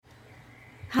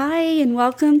Hi, and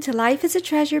welcome to Life is a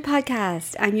Treasure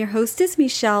podcast. I'm your hostess,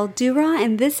 Michelle Dura,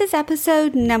 and this is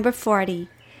episode number 40,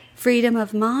 Freedom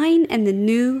of Mind and the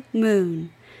New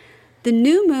Moon. The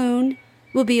new moon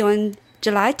will be on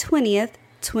July 20th,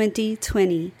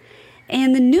 2020.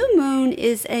 And the new moon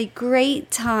is a great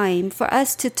time for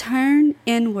us to turn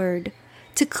inward,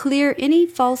 to clear any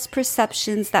false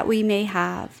perceptions that we may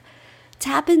have,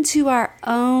 tap into our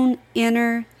own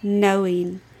inner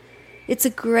knowing. It's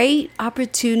a great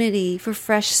opportunity for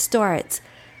fresh starts,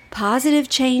 positive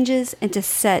changes, and to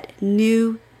set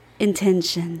new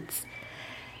intentions.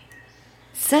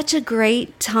 Such a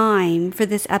great time for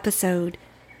this episode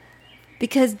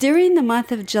because during the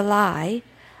month of July,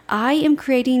 I am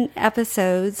creating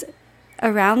episodes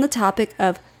around the topic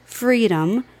of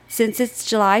freedom since it's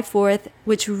July 4th,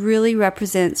 which really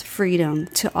represents freedom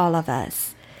to all of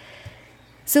us.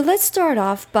 So let's start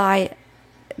off by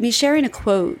me sharing a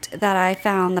quote that I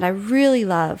found that I really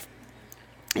love.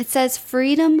 It says,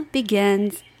 "Freedom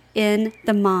begins in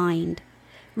the mind.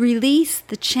 Release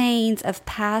the chains of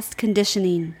past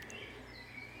conditioning.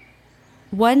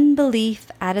 One belief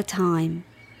at a time.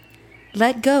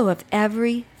 Let go of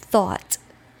every thought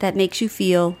that makes you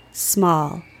feel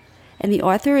small." And the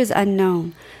author is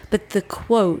unknown, but the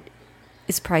quote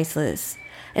is priceless.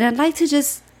 And I'd like to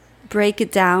just break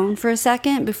it down for a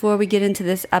second before we get into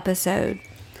this episode.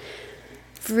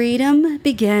 Freedom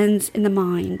begins in the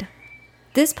mind.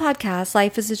 This podcast,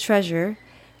 Life is a Treasure,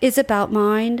 is about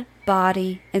mind,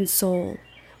 body, and soul.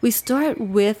 We start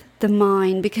with the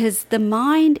mind because the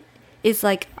mind is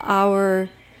like our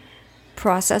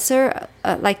processor,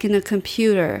 like in a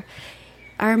computer.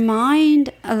 Our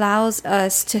mind allows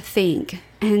us to think,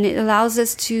 and it allows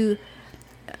us to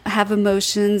have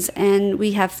emotions, and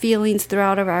we have feelings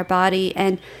throughout of our body,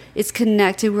 and it's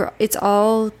connected. It's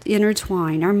all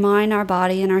intertwined. Our mind, our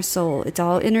body, and our soul. It's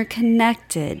all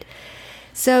interconnected.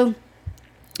 So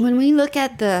when we look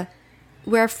at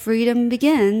where freedom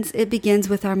begins, it begins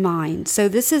with our mind. So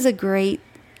this is a great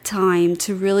time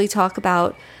to really talk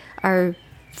about our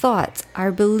thoughts,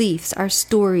 our beliefs, our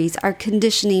stories, our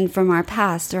conditioning from our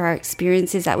past or our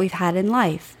experiences that we've had in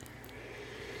life.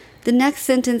 The next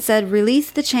sentence said,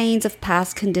 "Release the chains of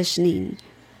past conditioning,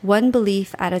 one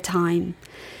belief at a time."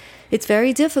 It's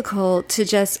very difficult to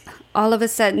just all of a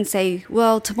sudden say,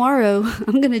 well, tomorrow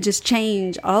I'm going to just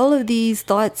change all of these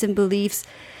thoughts and beliefs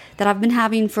that I've been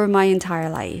having for my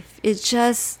entire life. It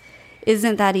just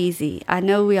isn't that easy. I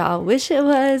know we all wish it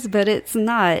was, but it's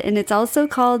not. And it's also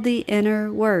called the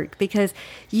inner work because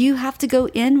you have to go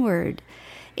inward.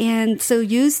 And so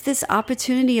use this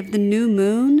opportunity of the new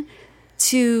moon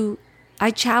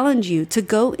I challenge you to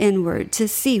go inward, to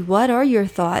see what are your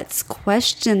thoughts,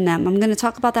 question them. I'm going to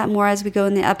talk about that more as we go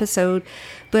in the episode,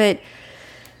 but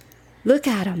look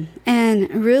at them and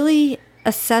really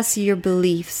assess your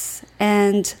beliefs.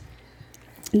 And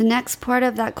the next part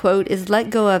of that quote is,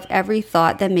 "Let go of every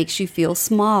thought that makes you feel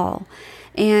small."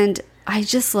 And I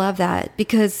just love that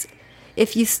because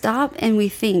if you stop and we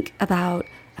think about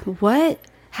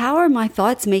how are my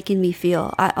thoughts making me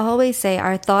feel? I always say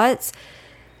our thoughts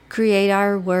create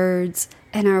our words,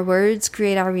 and our words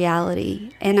create our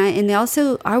reality. And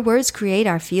also our words create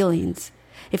our feelings.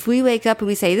 If we wake up and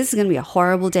we say, this is going to be a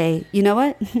horrible day, you know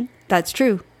what? That's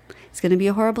true. It's going to be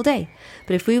a horrible day.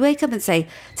 But if we wake up and say,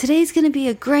 today's going to be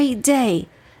a great day,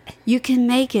 you can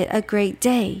make it a great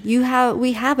day.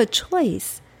 We have a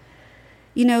choice.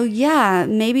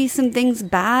 Maybe some things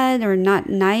bad or not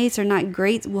nice or not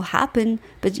great will happen,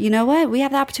 but you know what? We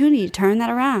have the opportunity to turn that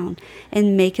around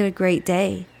and make it a great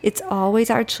day. It's always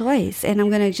our choice. And I'm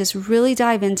going to just really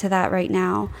dive into that right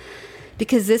now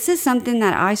because this is something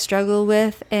that I struggle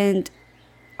with. And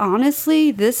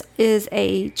honestly, this is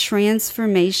a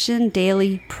transformation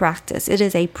daily practice. It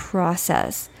is a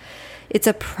process. It's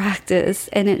a practice,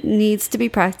 and it needs to be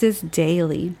practiced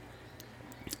daily.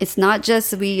 It's not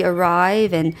just we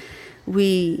arrive and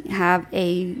we have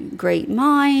a great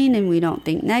mind and we don't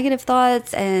think negative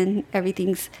thoughts and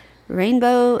everything's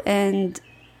rainbow and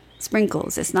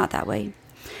sprinkles. It's not that way.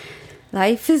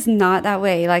 Life is not that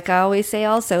way. Like I always say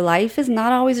also, life is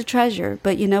not always a treasure.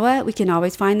 But you know what? We can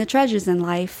always find the treasures in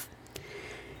life.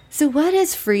 So what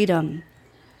is freedom?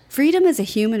 Freedom is a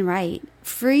human right.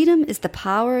 Freedom is the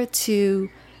power to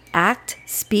act,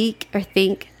 speak, or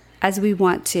think as we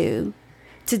want to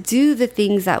do the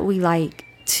things that we like,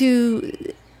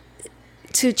 to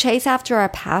chase after our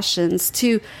passions,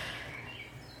 to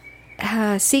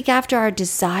seek after our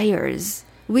desires.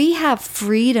 We have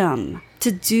freedom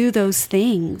to do those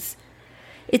things.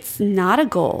 It's not a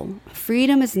goal.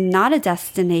 Freedom is not a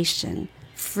destination.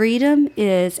 Freedom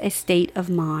is a state of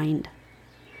mind.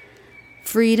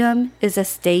 Freedom is a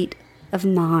state of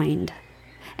mind.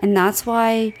 And that's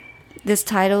why this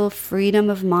title, Freedom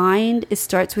of Mind, it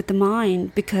starts with the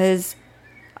mind, because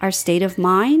our state of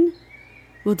mind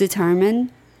will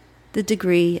determine the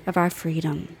degree of our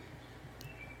freedom.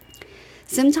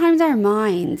 Sometimes our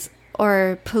minds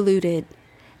are polluted.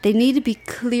 They need to be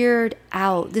cleared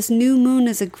out. This new moon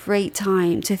is a great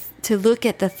time to look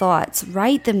at the thoughts,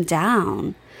 write them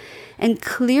down, and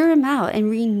clear them out and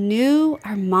renew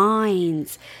our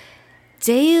minds.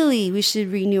 Daily, we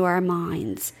should renew our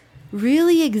minds.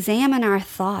 Really examine our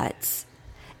thoughts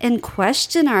and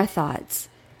question our thoughts.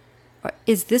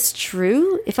 Is this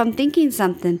true? If I'm thinking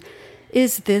something,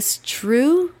 is this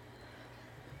true?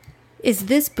 Is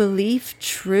this belief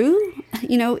true?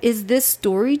 Is this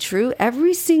story true?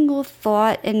 Every single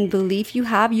thought and belief you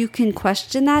have, you can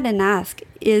question that and ask,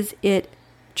 is it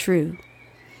true?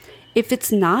 If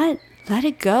it's not, let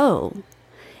it go.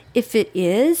 If it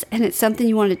is, and it's something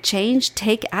you want to change,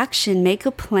 take action, make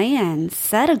a plan,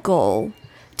 set a goal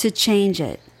to change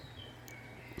it.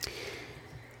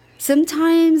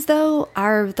 Sometimes, though,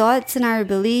 our thoughts and our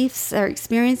beliefs, our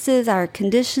experiences, our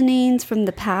conditionings from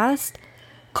the past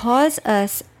cause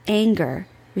us anger,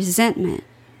 resentment,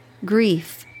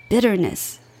 grief,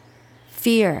 bitterness,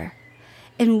 fear,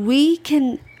 and we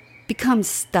can become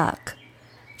stuck,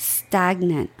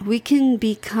 stagnant. We can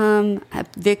become a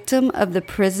victim of the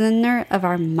prisoner of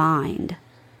our mind.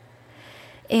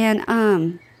 And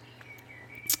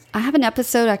I have an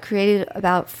episode I created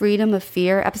about freedom of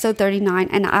fear, episode 39,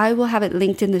 and I will have it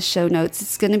linked in the show notes.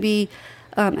 It's going to be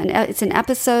it's an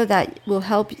episode that will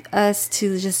help us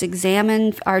to just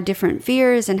examine our different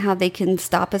fears and how they can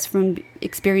stop us from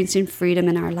experiencing freedom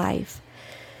in our life.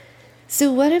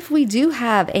 So what if we do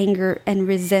have anger and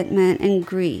resentment and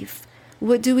grief?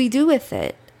 What do we do with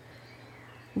it?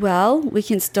 Well, we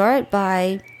can start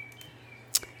by,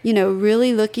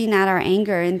 really looking at our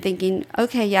anger and thinking,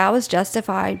 okay, yeah, I was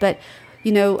justified, but,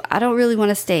 I don't really want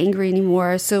to stay angry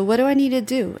anymore. So what do I need to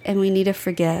do? And we need to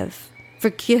forgive.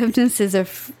 Forgiveness is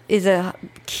a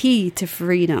key to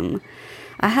freedom.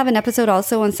 I have an episode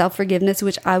also on self-forgiveness,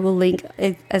 which I will link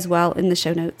as well in the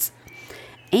show notes.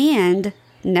 And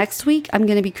next week, I'm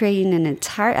going to be creating an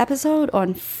entire episode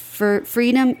on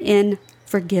freedom in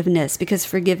forgiveness, because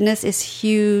forgiveness is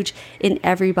huge in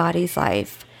everybody's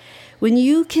life. When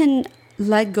you can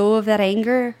let go of that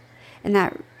anger, and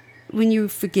that when you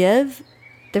forgive,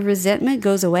 the resentment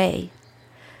goes away.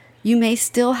 You may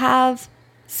still have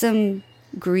some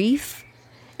grief,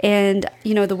 and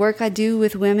the work I do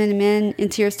with women and men in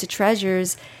Tears to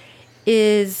Treasures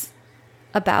is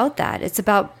about that. It's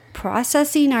about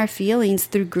processing our feelings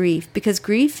through grief, because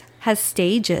grief has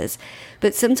stages,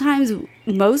 but sometimes,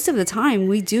 most of the time,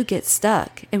 we do get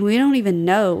stuck and we don't even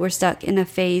know we're stuck in a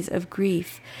phase of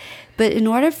grief. But in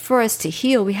order for us to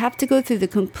heal, we have to go through the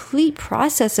complete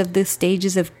process of the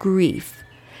stages of grief.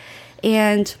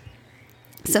 And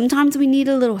sometimes we need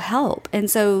a little help. And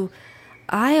so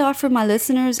I offer my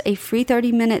listeners a free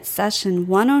 30-minute session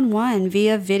one-on-one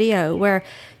via video, where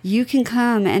you can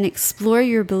come and explore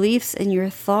your beliefs and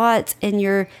your thoughts and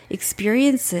your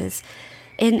experiences.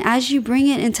 And as you bring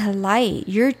it into light,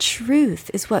 your truth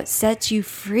is what sets you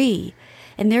free.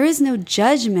 And there is no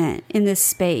judgment in this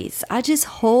space. I just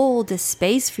hold the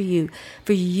space for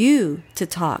you to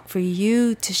talk, for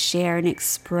you to share and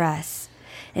express.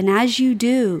 And as you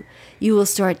do, you will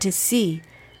start to see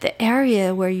the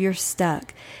area where you're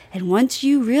stuck. And once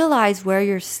you realize where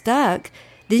you're stuck,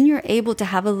 then you're able to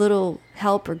have a little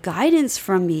help or guidance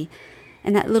from me,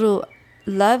 and that little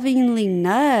lovingly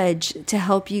nudge to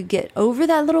help you get over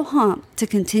that little hump to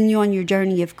continue on your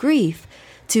journey of grief,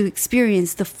 to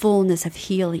experience the fullness of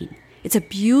healing. It's a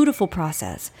beautiful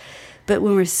process. But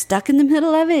when we're stuck in the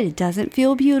middle of it, it doesn't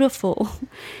feel beautiful.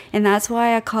 And that's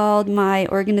why I called my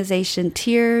organization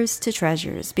Tears to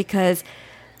Treasures, because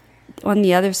on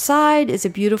the other side is a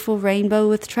beautiful rainbow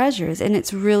with treasures. And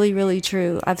it's really, really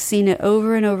true. I've seen it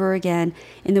over and over again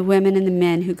in the women and the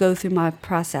men who go through my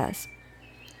process.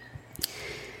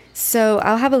 So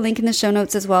I'll have a link in the show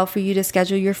notes as well for you to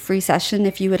schedule your free session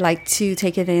if you would like to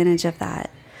take advantage of that.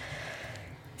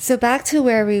 So back to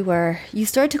where we were, you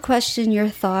start to question your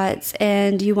thoughts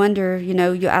and you wonder,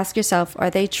 you ask yourself, are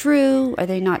they true? Are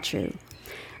they not true?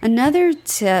 Another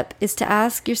tip is to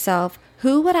ask yourself,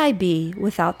 who would I be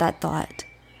without that thought?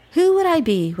 Who would I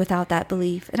be without that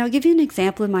belief? And I'll give you an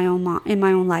example in my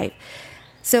own life.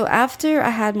 So after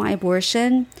I had my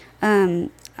abortion,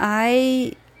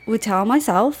 I would tell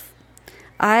myself,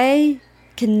 I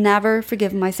can never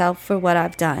forgive myself for what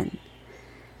I've done.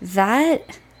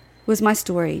 That was my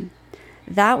story.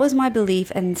 That was my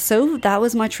belief, and so that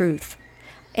was my truth.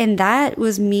 And that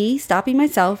was me stopping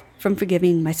myself from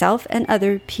forgiving myself and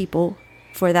other people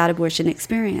for that abortion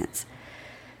experience.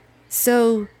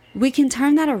 So we can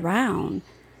turn that around.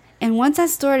 And once I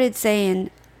started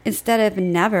saying, instead of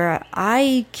never,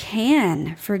 I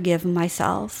can forgive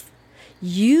myself.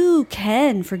 You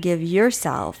can forgive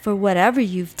yourself for whatever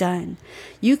you've done.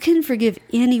 You can forgive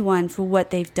anyone for what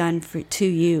they've done to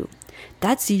you.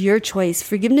 That's your choice.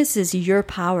 Forgiveness is your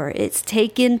power. It's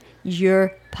taking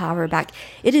your power back.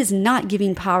 It is not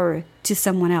giving power to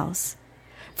someone else.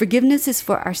 Forgiveness is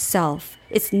for ourselves.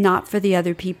 It's not for the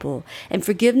other people. And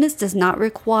forgiveness does not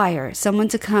require someone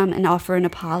to come and offer an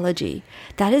apology.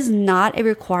 That is not a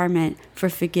requirement for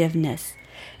forgiveness.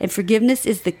 And forgiveness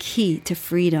is the key to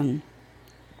freedom.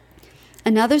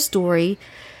 Another story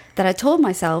that I told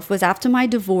myself was after my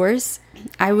divorce,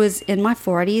 I was in my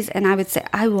 40s and I would say,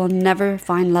 I will never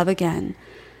find love again.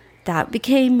 That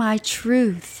became my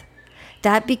truth.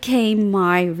 That became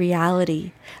my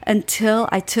reality until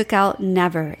I took out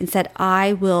never and said,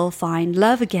 I will find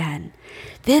love again.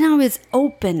 Then I was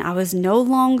open. I was no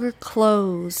longer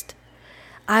closed.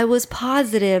 I was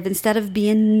positive instead of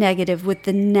being negative with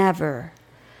the never.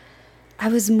 I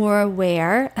was more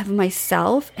aware of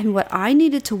myself and what I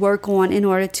needed to work on in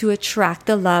order to attract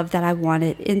the love that I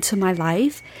wanted into my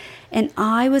life. And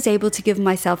I was able to give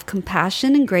myself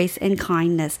compassion and grace and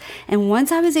kindness. And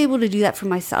once I was able to do that for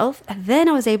myself, then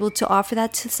I was able to offer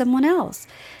that to someone else.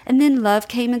 And then love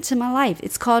came into my life.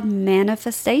 It's called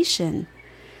manifestation.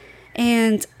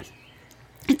 And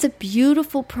it's a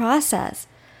beautiful process.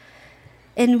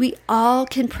 And we all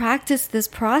can practice this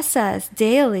process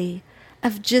daily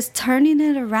of just turning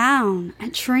it around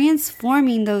and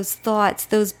transforming those thoughts,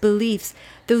 those beliefs,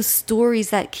 those stories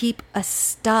that keep us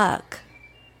stuck.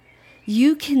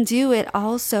 You can do it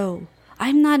also.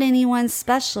 I'm not anyone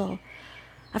special.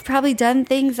 I've probably done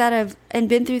things and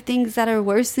been through things that are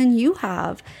worse than you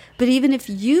have. But even if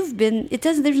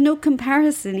there's no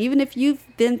comparison. Even if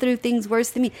you've been through things worse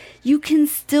than me, you can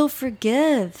still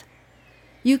forgive.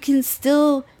 You can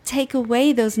still take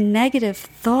away those negative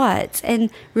thoughts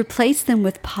and replace them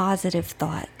with positive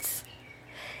thoughts.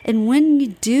 And when you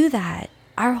do that,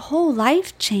 our whole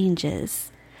life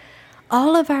changes.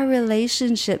 All of our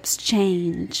relationships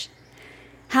change.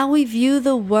 How we view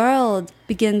the world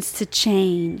begins to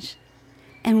change.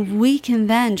 And we can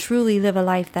then truly live a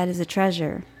life that is a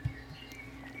treasure.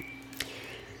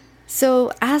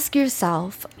 So ask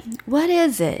yourself, what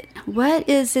is it? What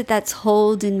is it that's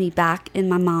holding me back in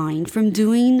my mind from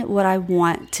doing what I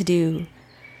want to do?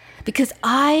 Because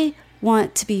I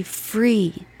want to be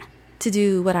free to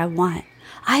do what I want.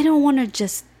 I don't want to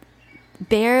just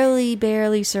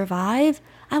barely survive.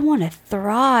 I want to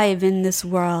thrive in this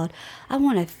world. I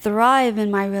want to thrive in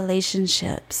my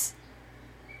relationships.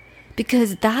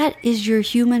 Because that is your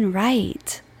human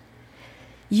right.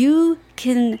 You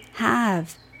can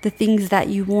have the things that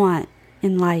you want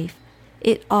in life.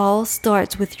 It all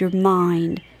starts with your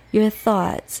mind, your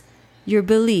thoughts, your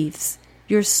beliefs,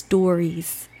 your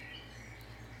stories.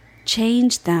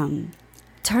 Change them.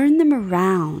 Turn them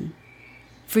around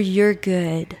for your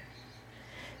good.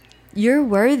 You're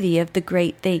worthy of the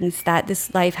great things that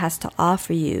this life has to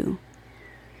offer you.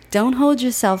 Don't hold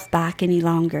yourself back any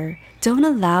longer. Don't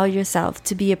allow yourself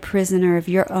to be a prisoner of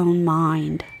your own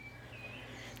mind.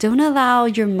 Don't allow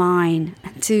your mind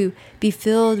to be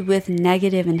filled with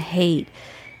negative and hate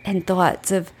and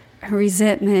thoughts of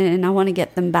resentment and I want to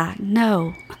get them back.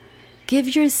 No.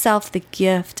 Give yourself the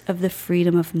gift of the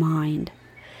freedom of mind.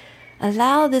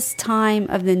 Allow this time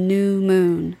of the new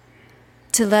moon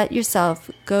to let yourself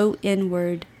go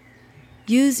inward.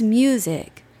 Use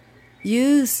music.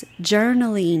 Use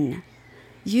journaling.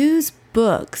 Use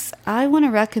books. I want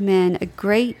to recommend a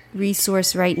great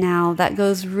resource right now that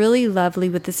goes really lovely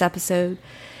with this episode.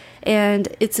 And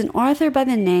it's an author by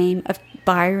the name of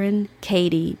Byron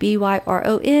Katie, Byronkatie.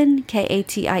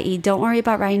 Don't worry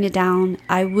about writing it down.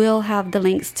 I will have the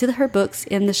links to her books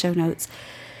in the show notes.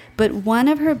 But one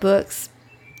of her books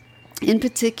in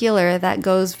particular that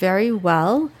goes very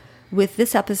well with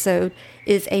this episode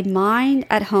is A Mind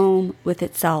at Home with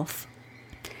Itself.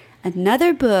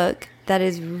 Another book that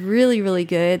is really, really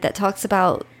good that talks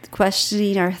about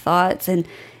questioning our thoughts and,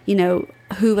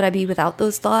 who would I be without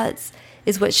those thoughts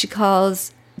is what she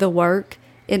calls the work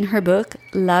in her book,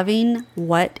 Loving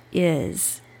What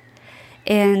Is.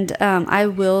 And I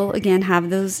will, again, have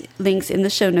those links in the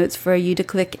show notes for you to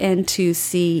click in to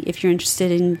see if you're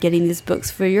interested in getting these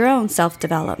books for your own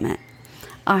self-development.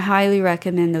 I highly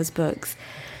recommend those books.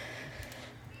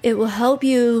 It will help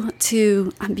you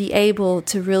to be able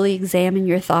to really examine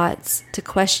your thoughts, to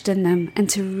question them, and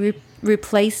to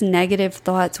replace negative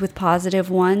thoughts with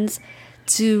positive ones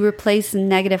to replace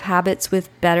negative habits with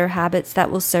better habits that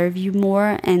will serve you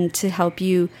more and to help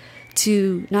you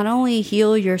to not only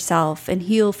heal yourself and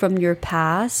heal from your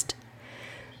past,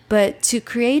 but to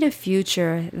create a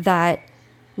future that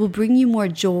will bring you more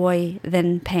joy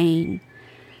than pain.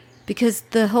 Because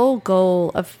the whole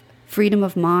goal of freedom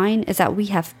of mind is that we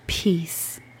have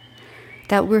peace,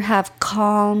 that we have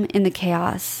calm in the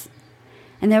chaos,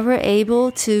 and that we're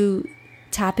able to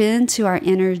tap into our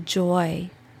inner joy.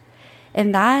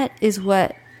 And that is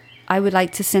what I would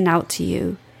like to send out to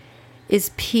you,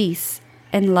 is peace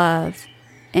and love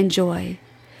and joy.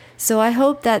 So I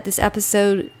hope that this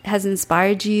episode has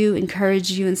inspired you,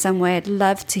 encouraged you in some way. I'd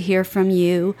love to hear from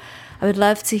you. I'd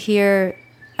love to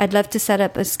set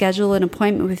up a schedule, an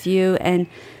appointment with you and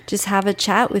just have a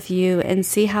chat with you and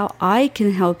see how I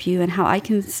can help you and how I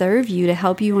can serve you to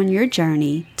help you on your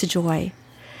journey to joy.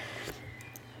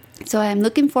 So I'm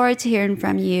looking forward to hearing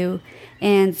from you,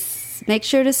 and make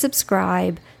sure to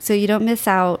subscribe so you don't miss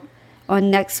out on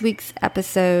next week's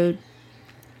episode.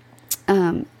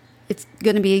 It's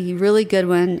going to be a really good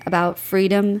one about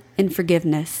freedom and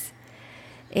forgiveness.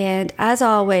 And as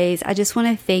always, I just want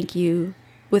to thank you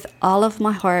with all of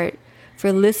my heart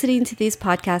for listening to these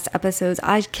podcast episodes.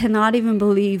 I cannot even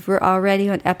believe we're already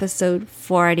on episode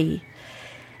 40.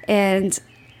 And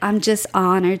I'm just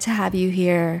honored to have you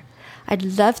here. I'd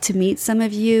love to meet some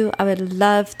of you. I would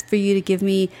love for you to give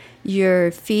me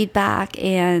your feedback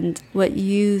and what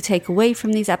you take away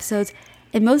from these episodes.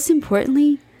 And most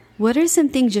importantly, what are some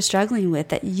things you're struggling with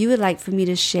that you would like for me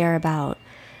to share about?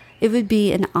 It would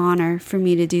be an honor for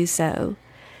me to do so.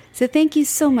 So thank you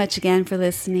so much again for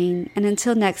listening. And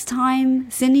until next time,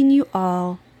 sending you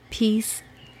all peace,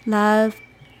 love,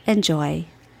 and joy.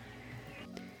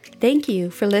 Thank you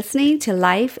for listening to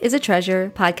Life is a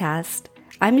Treasure podcast.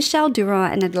 I'm Michelle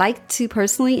Durant, and I'd like to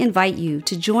personally invite you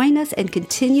to join us and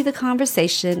continue the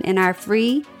conversation in our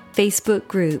free Facebook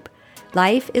group,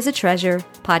 Life is a Treasure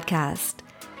podcast.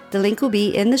 The link will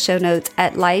be in the show notes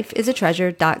at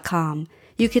lifeisatreasure.com.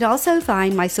 You can also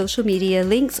find my social media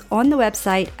links on the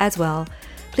website as well.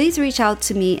 Please reach out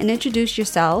to me and introduce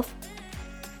yourself.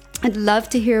 I'd love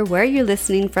to hear where you're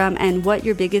listening from and what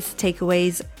your biggest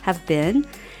takeaways have been.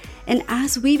 And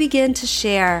as we begin to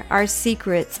share our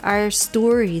secrets, our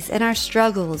stories, and our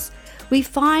struggles, we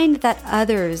find that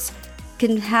others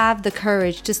can have the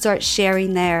courage to start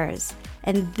sharing theirs.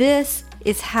 And this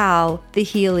is how the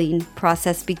healing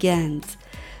process begins.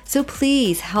 So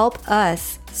please help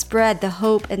us spread the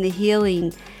hope and the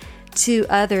healing to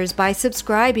others by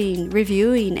subscribing,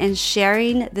 reviewing, and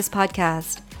sharing this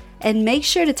podcast. And make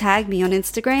sure to tag me on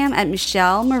Instagram at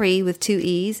Michelle Marie with 2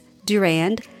 E's,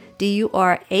 Durand,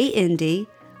 Durand,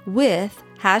 with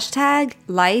hashtag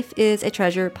Life is a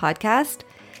Treasure podcast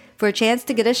for a chance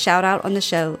to get a shout out on the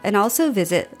show. And also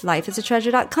visit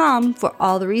lifeisatreasure.com for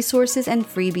all the resources and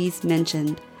freebies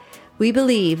mentioned. We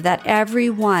believe that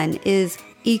everyone is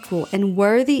equal and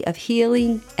worthy of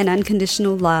healing and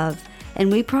unconditional love.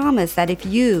 And we promise that if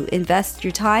you invest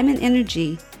your time and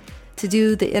energy to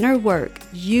do the inner work,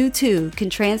 you too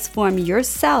can transform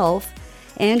yourself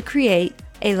and create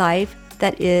a life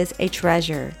that is a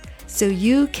treasure. So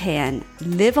you can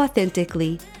live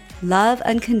authentically, love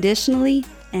unconditionally,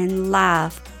 and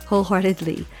laugh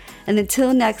wholeheartedly. And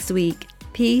until next week,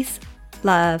 peace,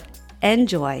 love, and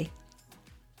joy.